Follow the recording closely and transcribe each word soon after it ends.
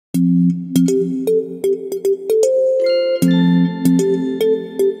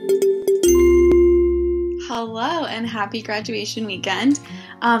happy graduation weekend.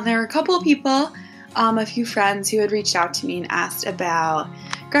 There were a couple of people, a few friends who had reached out to me and asked about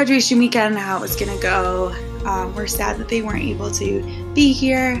graduation weekend and how it was going to go. We're sad that they weren't able to be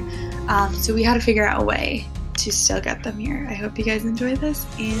here, so we had to figure out a way to still get them here. I hope you guys enjoy this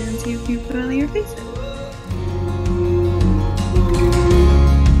and see if you put on your faces.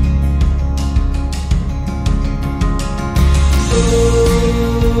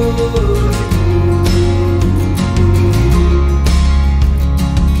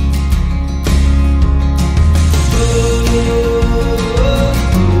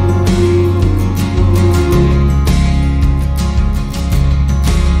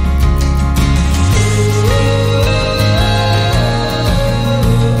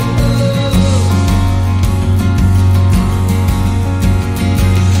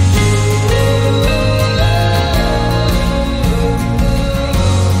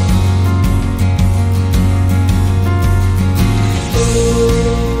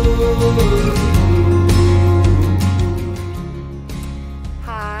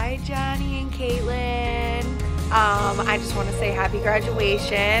 I just want to say happy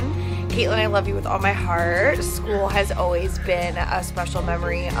graduation. Katelyn, I love you with all my heart. School has always been a special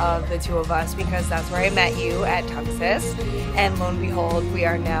memory of the two of us because that's where I met you at Texas. And lo and behold, we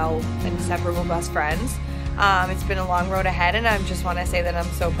are now inseparable best friends. It's been a long road ahead, and I just want to say that I'm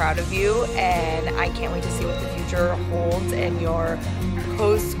so proud of you, and I can't wait to see what the future holds in your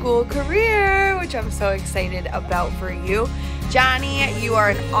post-school career, which I'm so excited about for you. Johnny, you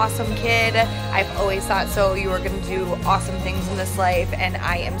are an awesome kid. I've always thought so. You are going to do awesome things in this life, and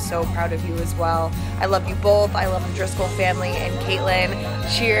I am so proud of you as well. I love you both. I love the Driscoll family, and Katelyn,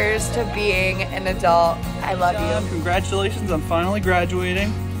 cheers to being an adult. I love you. Congratulations on finally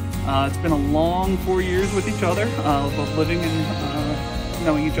graduating. It's been a long 4 years with each other, both living and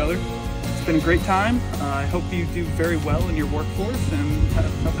knowing each other. It's been a great time. I hope you do very well in your workforce and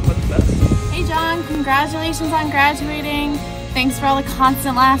have nothing but the best. Hey John, congratulations on graduating. Thanks for all the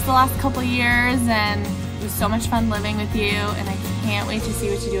constant laughs the last couple years, and it was so much fun living with you, and I can't wait to see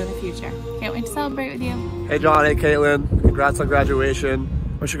what you do in the future. Can't wait to celebrate with you. Hey John, hey Katelyn, congrats on graduation.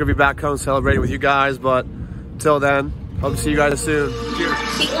 Wish I could be back home celebrating with you guys, but until then, hope to see you guys soon. Cheers.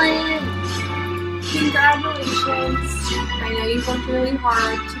 Katelyn, congratulations. I know you've worked really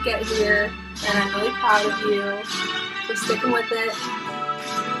hard to get here, and I'm really proud of you for sticking with it.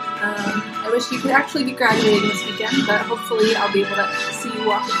 I wish you could actually be graduating this weekend, but hopefully I'll be able to see you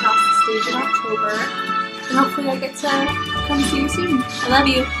walk across the stage in October, and hopefully I get to come see you soon. I love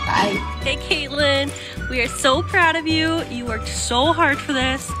you. Bye. Hey Katelyn, we are so proud of you. You worked so hard for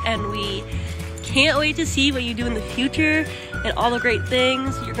this, and we can't wait to see what you do in the future and all the great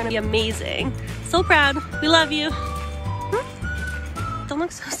things. You're gonna be amazing. So proud. We love you. Don't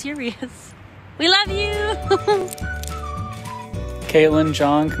look so serious. We love you. Katelyn,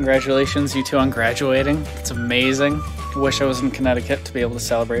 John, congratulations, you two, on graduating. It's amazing. I wish I was in Connecticut to be able to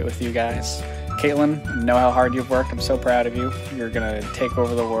celebrate with you guys. Katelyn, I know how hard you've worked. I'm so proud of you. You're gonna take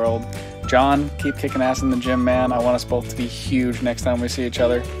over the world. John, keep kicking ass in the gym, man. I want us both to be huge next time we see each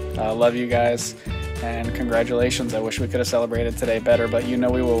other. Love you guys, and congratulations. I wish we could have celebrated today better, but you know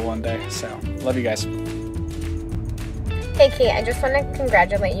we will one day, so love you guys. Hey Kate, I just want to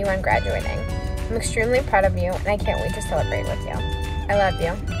congratulate you on graduating. I'm extremely proud of you, and I can't wait to celebrate with you. I love you.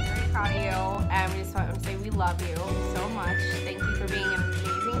 I'm very proud of you, and we just want to say we love you so much. Thank you for being an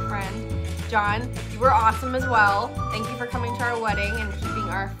amazing friend. John, you were awesome as well. Thank you for coming to our wedding and keeping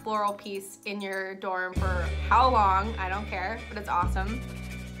our floral piece in your dorm for how long? I don't care, but it's awesome.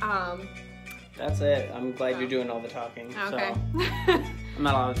 That's it. I'm glad you're doing all the talking. Okay. So I'm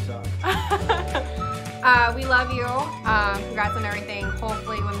not allowed to talk. We love you. Congrats on everything.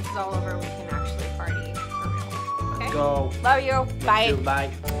 Hopefully when this is all over, we can actually party for real. Okay? Go. Love you. Bye. You too.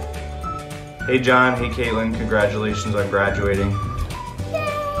 Bye. Hey John, hey Katelyn, congratulations on graduating.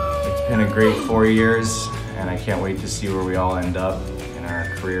 It's been a great 4 years, and I can't wait to see where we all end up in our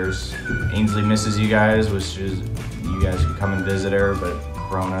careers. Ainsley misses you guys, wishes you guys could come and visit her, but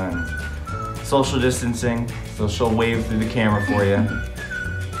Corona and social distancing, so she'll wave through the camera for you.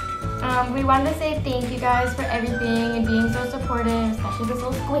 We wanted to say thank you guys for everything and being so supportive, especially this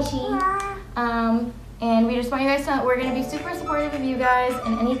little squishy. And we just want you guys to know we're going to be super supportive of you guys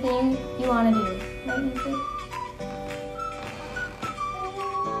and anything you want to do. Right, Nancy?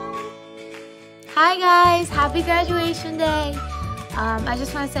 Hi guys, happy graduation day. I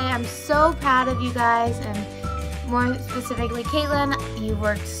just want to say I'm so proud of you guys, and more specifically Katelyn, you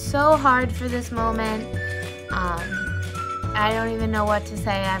worked so hard for this moment. I don't even know what to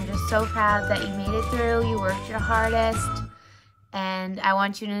say. I'm just so proud that you made it through. You worked your hardest, and I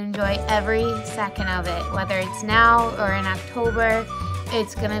want you to enjoy every second of it, whether it's now or in October.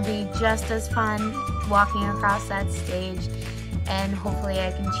 It's gonna be just as fun walking across that stage, and hopefully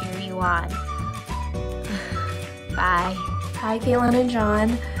I can cheer you on. Bye. Hi, Katelyn and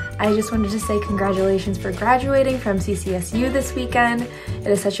John. I just wanted to say congratulations for graduating from CCSU this weekend. It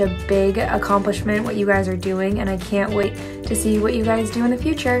is such a big accomplishment what you guys are doing, and I can't wait to see what you guys do in the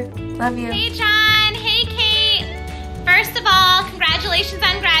future. Love you. Hey John, hey Kate. First of all, congratulations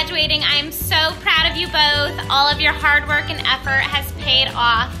on graduating. I am so proud of you both. All of your hard work and effort has paid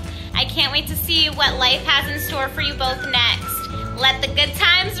off. I can't wait to see what life has in store for you both next. Let the good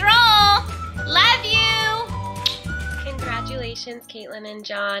times roll. Love you. Congratulations, Katelyn and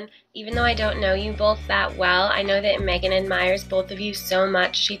John. Even though I don't know you both that well, I know that Megan admires both of you so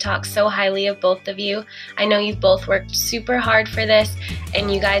much. She talks so highly of both of you. I know you've both worked super hard for this,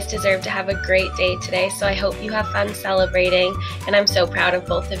 and you guys deserve to have a great day today, so I hope you have fun celebrating, and I'm so proud of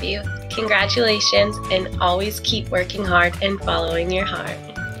both of you. Congratulations, and always keep working hard and following your heart.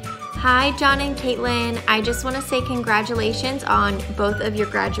 Hi, John and Katelyn. I just want to say congratulations on both of your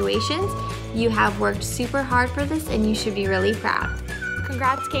graduations. You have worked super hard for this, and you should be really proud.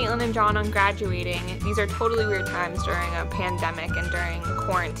 Congrats, Katelyn and John, on graduating. These are totally weird times during a pandemic and during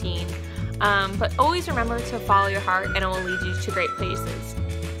quarantine. But always remember to follow your heart, and it will lead you to great places.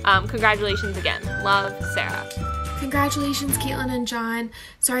 Congratulations again. Love, Sarah. Congratulations, Katelyn and John.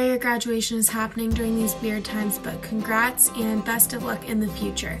 Sorry your graduation is happening during these weird times, but congrats and best of luck in the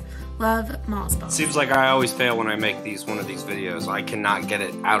future. Love, Malsball. Seems like I always fail when I make one of these videos. I cannot get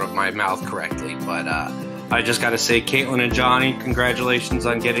it out of my mouth correctly, but I just gotta say, Katelyn and Johnny, congratulations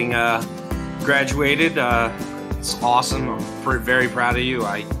on getting graduated. It's awesome. I'm very proud of you.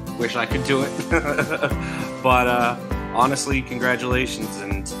 I wish I could do it, but honestly, congratulations.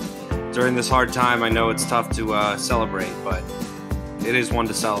 And during this hard time, I know it's tough to celebrate, but it is one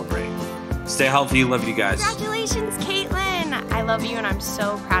to celebrate. Stay healthy. Love you guys. Congratulations, Katelyn. I love you, and I'm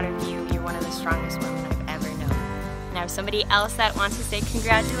so proud of you. You're one of the strongest women I've ever known. Now, somebody else that wants to say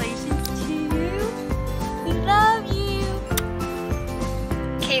congratulations to you. We love you.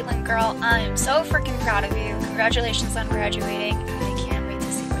 Katelyn, girl, I am so freaking proud of you. Congratulations on graduating. I can't wait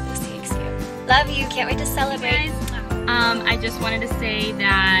to see where this takes you. Love you. Can't wait to celebrate. I just wanted to say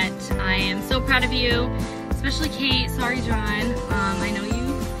that I am so proud of you, especially Kate. Sorry, John. I know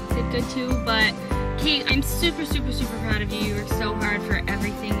you did good too, but Kate, I'm super, super, super proud of you. You worked so hard for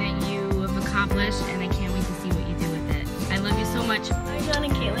everything that you have accomplished, and I can't wait to see what you do with it. I love you so much. Hi, John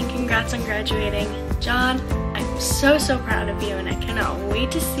and Katelyn. Congrats on graduating. John, I'm so, so proud of you, and I cannot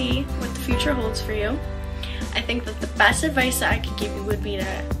wait to see what the future holds for you. I think that the best advice that I could give you would be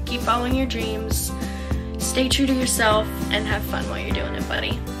to keep following your dreams, stay true to yourself, and have fun while you're doing it,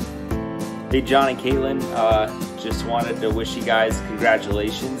 buddy. Hey, John and Katelyn, just wanted to wish you guys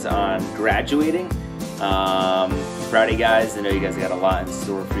congratulations on graduating. Proud of you guys. I know you guys got a lot in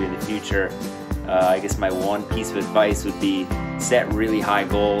store for you in the future. I guess my one piece of advice would be set really high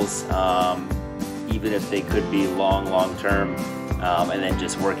goals, even if they could be long term, and then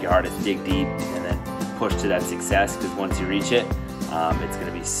just work your hardest, dig deep, and then push to that success, because once you reach it, it's going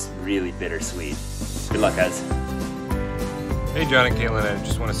to be really bittersweet. Good luck, guys. Hey, John and Katelyn, I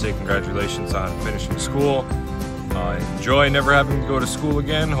just want to say congratulations on finishing school. Enjoy never having to go to school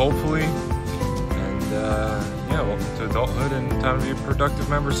again, hopefully. And yeah, welcome to adulthood and time to be a productive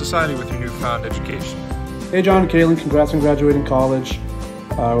member of society with your newfound education. Hey, John and Katelyn, congrats on graduating college.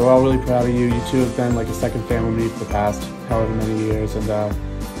 We're all really proud of you. You two have been like a second family to me for the past however many years, and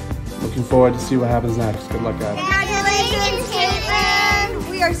looking forward to see what happens next. Good luck, guys. Congratulations, Katelyn!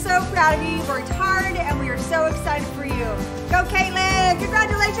 We are so proud of you. You worked hard, and we are so excited for you. Go, Katelyn!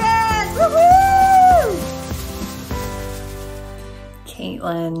 Congratulations! Woohoo!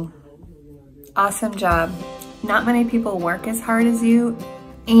 Katelyn, awesome job. Not many people work as hard as you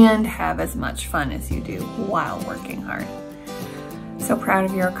and have as much fun as you do while working hard. So proud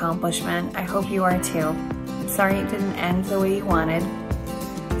of your accomplishment. I hope you are too. Sorry it didn't end the way you wanted.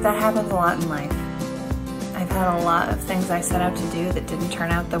 That happens a lot in life. I've had a lot of things I set out to do that didn't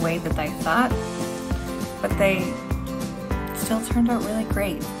turn out the way that I thought, but they still turned out really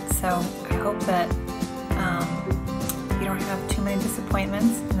great. So I hope that you don't have too many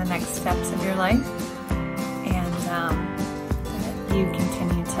disappointments in the next steps of your life, and that you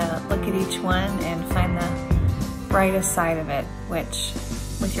continue to look at each one and find the brightest side of it, which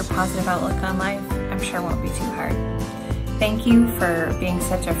with your positive outlook on life, I'm sure won't be too hard. Thank you for being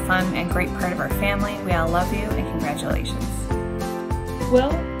such a fun and great part of our family. We all love you, and congratulations.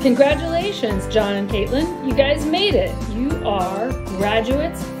 Well, congratulations, John and Katelyn. You guys made it. You are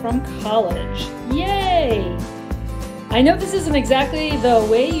graduates from college. Yay! I know this isn't exactly the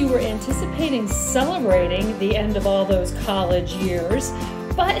way you were anticipating celebrating the end of all those college years,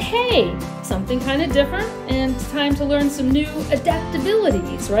 but hey, something kind of different, and it's time to learn some new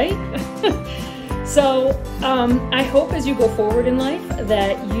adaptabilities, right? So I hope as you go forward in life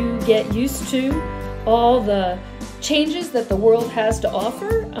that you get used to all the changes that the world has to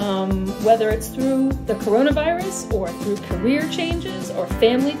offer, whether it's through the coronavirus or through career changes or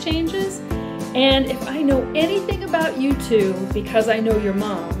family changes. And if I know anything about you two, because I know your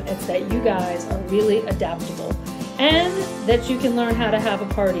mom, it's that you guys are really adaptable and that you can learn how to have a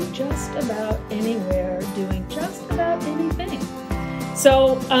party just about anywhere, doing just about anything.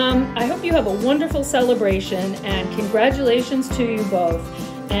 So I hope you have a wonderful celebration, and congratulations to you both.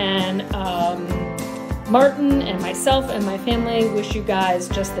 And Martin and myself and my family wish you guys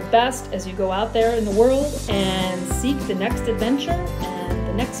just the best as you go out there in the world and seek the next adventure and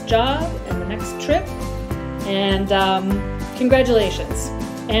the next job and the next trip. And congratulations.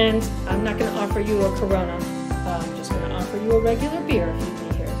 And I'm not going to offer you a Corona. I'm just going to offer you a regular beer if you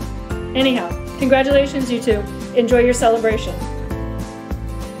be here. Anyhow, congratulations, you two. Enjoy your celebration.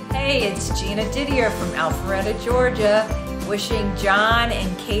 Hey, it's Gina Didier from Alpharetta, Georgia, wishing John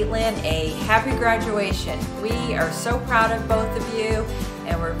and Katelyn a happy graduation. We are so proud of both of you,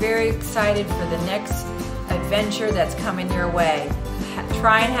 and we're very excited for the next adventure that's coming your way.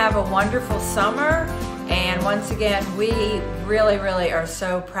 Try and have a wonderful summer, and once again, we really, really are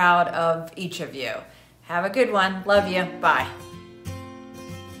so proud of each of you. Have a good one. Love you. Bye.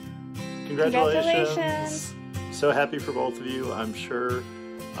 Congratulations. So happy for both of you. I'm sure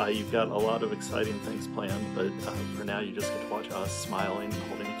you've got a lot of exciting things planned, but for now you just get to watch us smiling,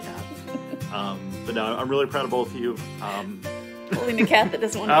 holding a cat. But no, I'm really proud of both of you. Holding a cat that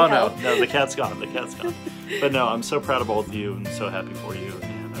doesn't want to Oh be held. no, the cat's gone, the cat's gone. But no, I'm so proud of both of you and so happy for you,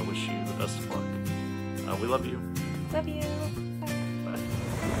 and I wish you the best of luck. We love you. Love you. Bye.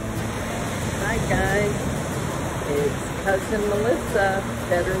 Hi guys, it's Cousin Melissa,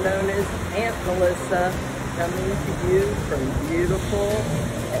 better known as Aunt Melissa, coming to you from beautiful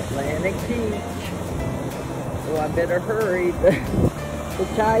Atlantic Beach. So I better hurry, the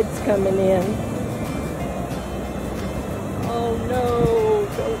tide's coming in. Oh no,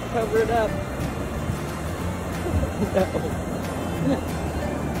 don't cover it up. No.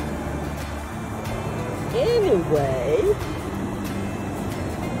 Anyway,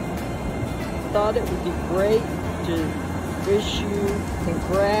 thought it would be great to wish you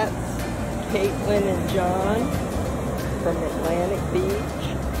congrats, Katelyn and John from Atlantic Beach.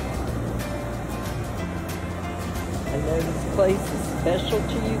 I know this place is special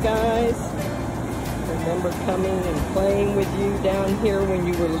to you guys. I remember coming and playing with you down here when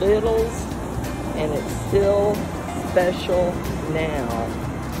you were littles, and it's still special now.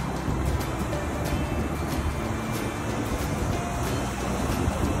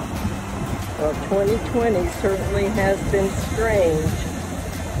 Well, 2020 certainly has been strange,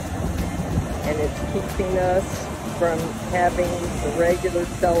 and it's keeping us from having the regular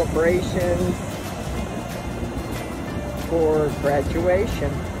celebrations for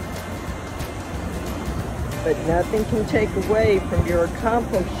graduation. But nothing can take away from your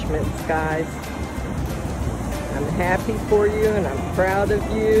accomplishments, guys. I'm happy for you and I'm proud of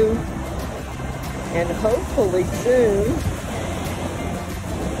you. And hopefully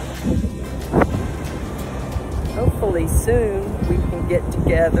soon we can get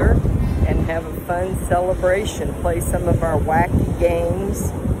together and have a fun celebration, play some of our wacky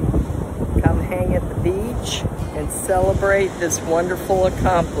games, come hang at the beach, and celebrate this wonderful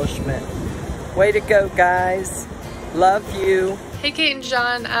accomplishment. Way to go, guys. Love you. Hey, Kate and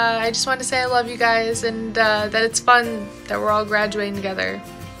John. I just wanted to say I love you guys, and that it's fun that we're all graduating together.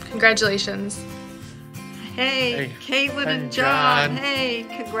 Congratulations. Hey, Katelyn and John. Hey,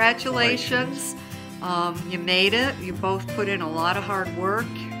 congratulations. You made it. You both put in a lot of hard work,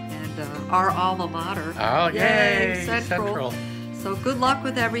 and our alma mater. Oh, yay, Central. So good luck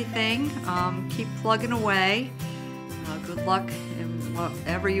with everything. Keep plugging away. Good luck in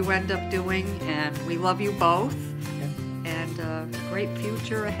whatever you end up doing, and we love you both. And a great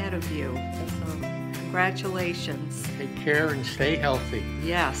future ahead of you. So congratulations. Take care and stay healthy.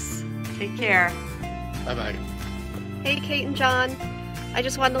 Yes. Take care. Bye-bye. Hey, Kate and John. I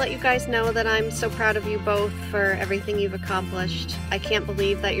just wanted to let you guys know that I'm so proud of you both for everything you've accomplished. I can't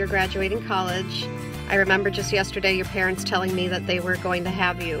believe that you're graduating college. I remember just yesterday your parents telling me that they were going to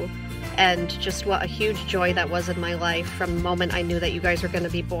have you, and just what a huge joy that was in my life from the moment I knew that you guys were going to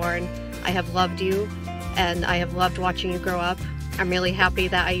be born. I have loved you, and I have loved watching you grow up. I'm really happy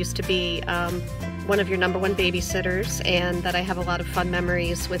that I used to be one of your #1 babysitters, and that I have a lot of fun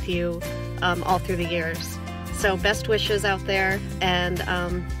memories with you all through the years. So best wishes out there, and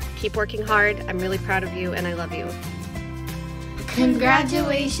keep working hard. I'm really proud of you, and I love you.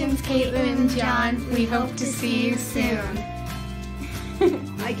 Congratulations, Katelyn and John. We hope to see you soon.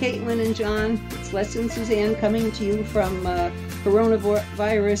 Hi, Katelyn and John. It's Leslie and Suzanne coming to you from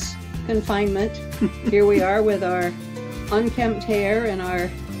coronavirus confinement. Here we are with our unkempt hair and our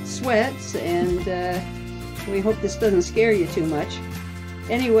sweats, and we hope this doesn't scare you too much.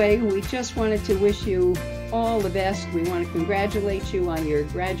 Anyway, we just wanted to wish you all the best. We want to congratulate you on your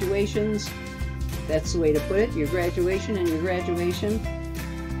graduations. That's the way to put it, your graduation and your graduation.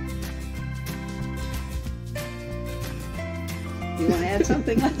 You want to add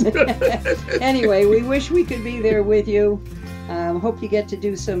something? Anyway, we wish we could be there with you. Hope you get to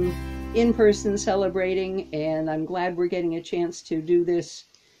do some in-person celebrating, and I'm glad we're getting a chance to do this.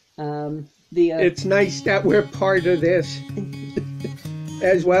 It's nice that we're part of this,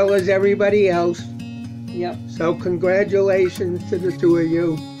 as well as everybody else. Yep. So congratulations to the two of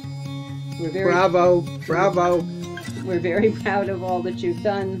you. Bravo, bravo. We're very proud of all that you've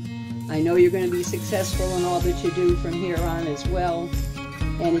done. I know you're going to be successful in all that you do from here on as well.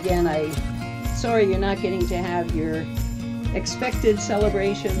 And again, sorry you're not getting to have your expected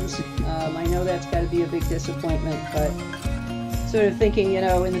celebrations. I know that's got to be a big disappointment, but sort of thinking,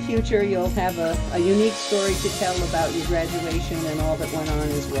 in the future you'll have a unique story to tell about your graduation and all that went on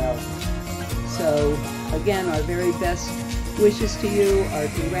as well. So again, our very best wishes to you, our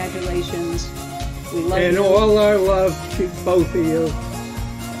congratulations. We love you. And all our love to both of you.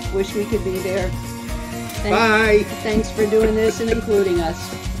 Wish we could be there. Bye. Thanks for doing this and including us.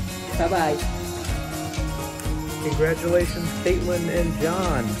 Bye-bye. Congratulations, Katelyn and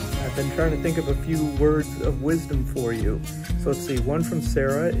John. I've been trying to think of a few words of wisdom for you. So let's see, one from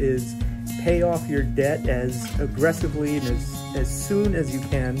Sarah is pay off your debt as aggressively and as soon as you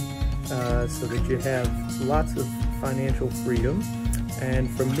can so that you have lots of financial freedom. And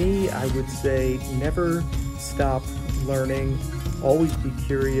from me, I would say never stop learning, always be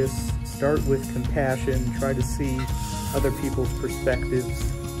curious, start with compassion, try to see other people's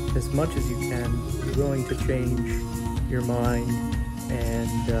perspectives as much as you can, be willing to change your mind,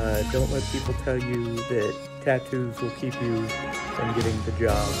 and don't let people tell you that tattoos will keep you from getting the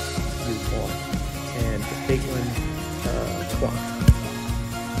job you want. And Katelyn, Plunk.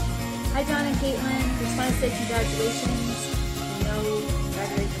 Hi John and Katelyn, just want to say congratulations. We know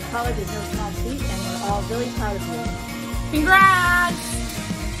graduating from college is no small feat, and we're all really proud of you. Congrats!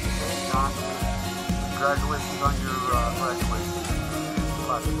 Hey John, congratulations on your graduation.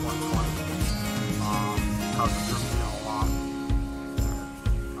 Class of 2020. How's it just being along?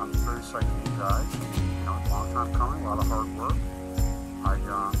 I'm very excited for you guys. It's a long time coming, a lot of hard work. I'm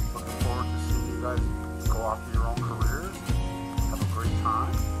looking forward to seeing you guys go off to your own careers, have a great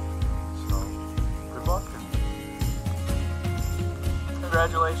time. So, good luck.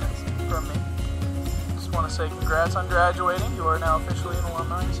 Congratulations from me. Just want to say congrats on graduating. You are now officially an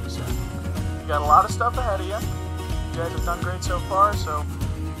alumni, as you said. You got a lot of stuff ahead of you. You guys have done great so far, so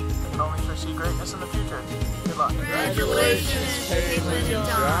I can only foresee greatness in the future. Good luck. Congratulations, Katelyn and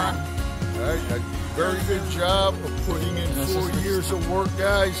John. All right, a very good job of putting in 4 years of work,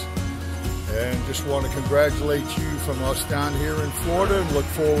 guys. And just want to congratulate you from us down here in Florida and look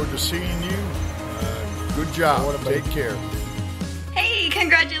forward to seeing you. Good job. Take care. Hey,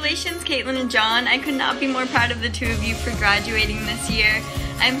 congratulations, Katelyn and John. I could not be more proud of the two of you for graduating this year.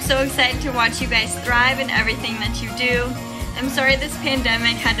 I'm so excited to watch you guys thrive in everything that you do. I'm sorry this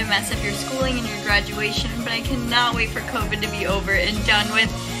pandemic had to mess up your schooling and your graduation, but I cannot wait for COVID to be over and done with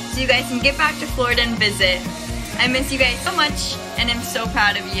so you guys can get back to Florida and visit. I miss you guys so much, and I'm so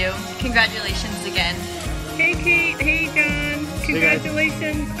proud of you. Congratulations again. Hey Kate, hey John.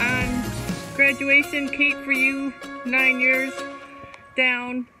 Congratulations on graduation. Kate, for you, 9 years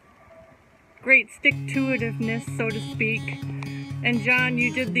down. Great stick-to-itiveness, so to speak. And John,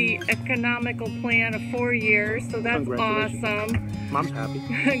 you did the economical plan of 4 years, so that's awesome. Mom's happy.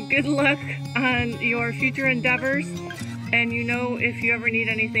 Good luck on your future endeavors. And if you ever need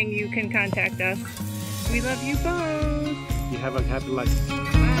anything, you can contact us. We love you both. You have a happy life.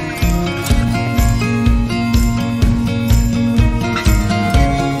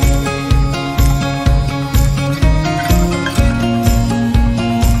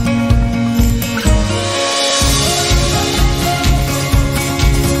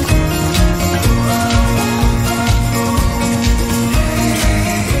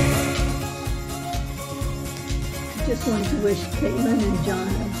 Just wanted to wish Katelyn and John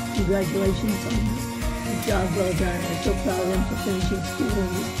congratulations on the job well done. I'm so proud of them for finishing school in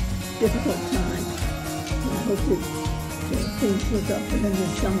this difficult time. And I hope that things look up for them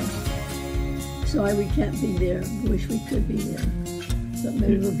this summer. sorry we can't be there. Wish we could be there. But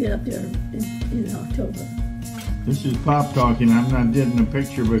maybe we'll get up there in October. This is Pop talking. I'm not getting a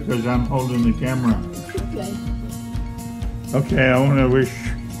picture because I'm holding the camera. Okay. Okay, I want to wish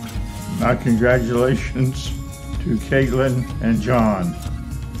my congratulations to Katelyn and John.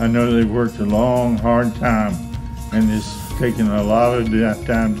 I know they've worked a long, hard time, and it's taken a lot of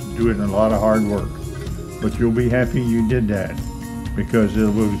time to do it and a lot of hard work. But you'll be happy you did that, because it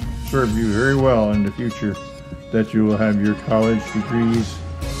will serve you very well in the future, that you will have your college degrees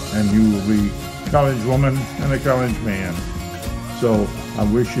and you will be a college woman and a college man. So I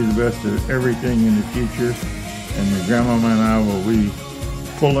wish you the best of everything in the future, and your grandmama and I will be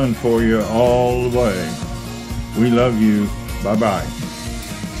pulling for you all the way. We love you. Bye-bye.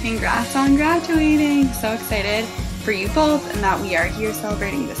 Congrats on graduating. So excited for you both and that we are here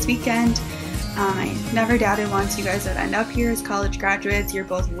celebrating this weekend. I never doubted once you guys would end up here as college graduates. You're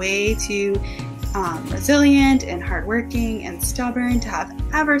both way too resilient and hardworking and stubborn to have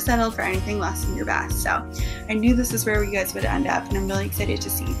ever settled for anything less than your best. So I knew this is where you guys would end up, and I'm really excited to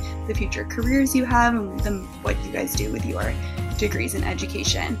see the future careers you have and what you guys do with your degrees in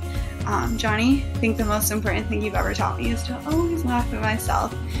education. Johnny, I think the most important thing you've ever taught me is to always laugh at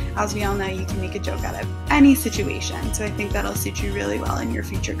myself. As we all know, you can make a joke out of any situation, so I think that'll suit you really well in your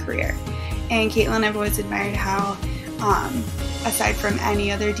future career. And Katelyn, I've always admired how, aside from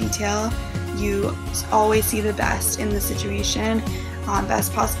any other detail, you always see the best in the situation,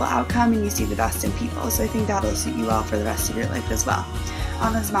 best possible outcome, and you see the best in people. So I think that'll suit you well for the rest of your life as well.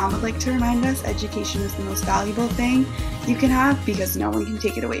 As Mom would like to remind us, education is the most valuable thing you can have because no one can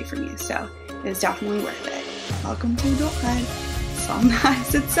take it away from you. So it is definitely worth it. Welcome to adulthood.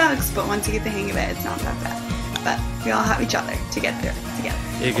 Sometimes it sucks, but once you get the hang of it, it's not that bad. But we all have each other to get through it together.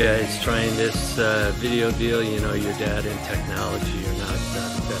 Hey guys, trying this video deal. You know, your dad in technology, you're not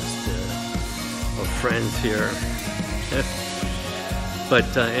the best of friends here.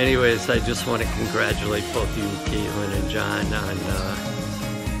 But anyways, I just want to congratulate both you, Katelyn and John, on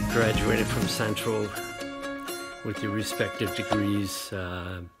graduating from Central with your respective degrees.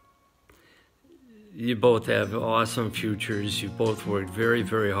 You both have awesome futures. You both worked very,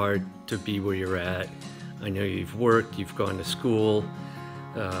 very hard to be where you're at. I know you've worked, you've gone to school,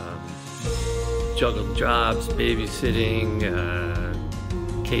 juggled jobs, babysitting,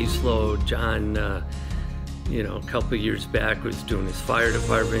 caseload. John, you know, a couple of years back was doing his fire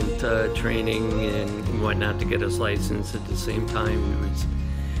department training and whatnot to get his license. At the same time, he was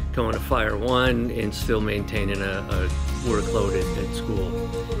going to Fire One and still maintaining a workload at school.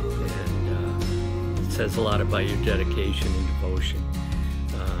 And it says a lot about your dedication and devotion.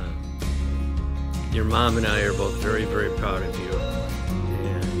 Your mom and I are both very, very proud of you.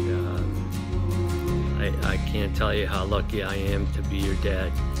 And I can't tell you how lucky I am to be your dad.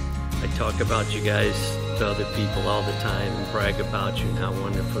 I talk about you guys to other people all the time and brag about you and how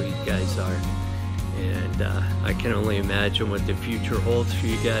wonderful you guys are. And I can only imagine what the future holds for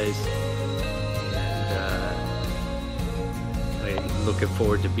you guys. And I'm looking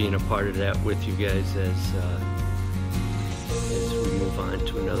forward to being a part of that with you guys as we move on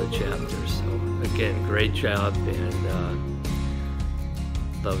to another chapter. So again, great job, and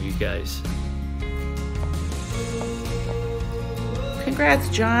love you guys. Congrats,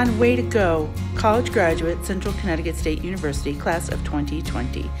 John. Way to go. College graduate, Central Connecticut State University, class of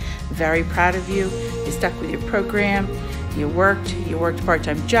 2020. Very proud of you. You stuck with your program. You worked a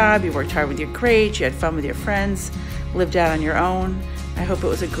part-time job. You worked hard with your grades. You had fun with your friends. Lived out on your own. I hope it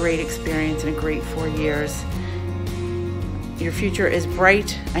was a great experience and a great 4 years. Your future is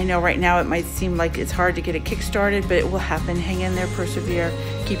bright. I know right now it might seem like it's hard to get it kick-started, but it will happen. Hang in there, persevere.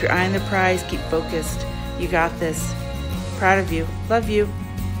 Keep your eye on the prize. Keep focused. You got this. Proud of you. Love you.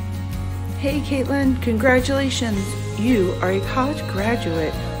 Hey, Katelyn, congratulations. You are a college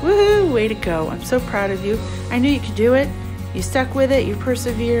graduate. Woohoo, way to go. I'm so proud of you. I knew you could do it. You stuck with it. You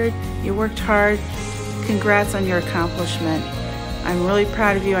persevered. You worked hard. Congrats on your accomplishment. I'm really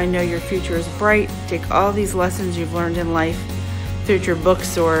proud of you. I know your future is bright. Take all these lessons you've learned in life through your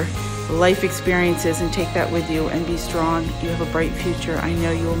books or life experiences and take that with you and be strong. You have a bright future. I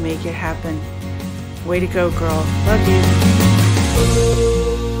know you will make it happen. Way to go, girl. Love you.